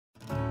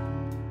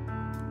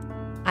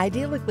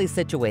Idyllically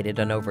situated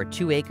on over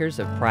 2 acres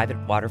of private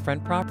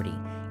waterfront property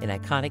in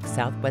iconic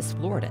Southwest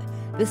Florida,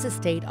 this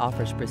estate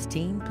offers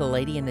pristine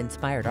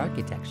Palladian-inspired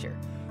architecture,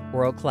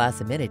 world-class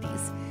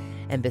amenities,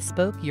 and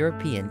bespoke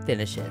European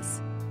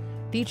finishes.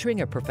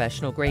 Featuring a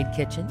professional-grade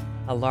kitchen,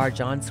 a large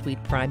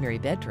ensuite primary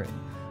bedroom,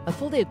 a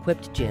fully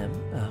equipped gym,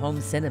 a home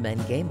cinema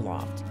and game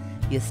loft,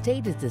 the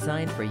estate is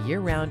designed for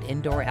year-round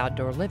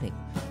indoor-outdoor living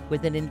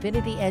with an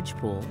infinity edge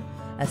pool,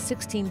 a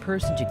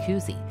 16-person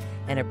jacuzzi,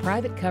 and a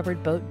private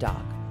covered boat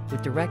dock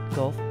with direct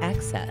Gulf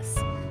access.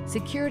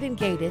 Secured and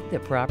gated, the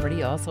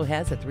property also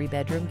has a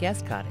 3-bedroom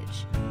guest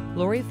cottage.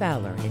 Lori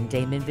Fowler and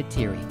Damon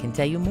Viteri can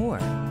tell you more.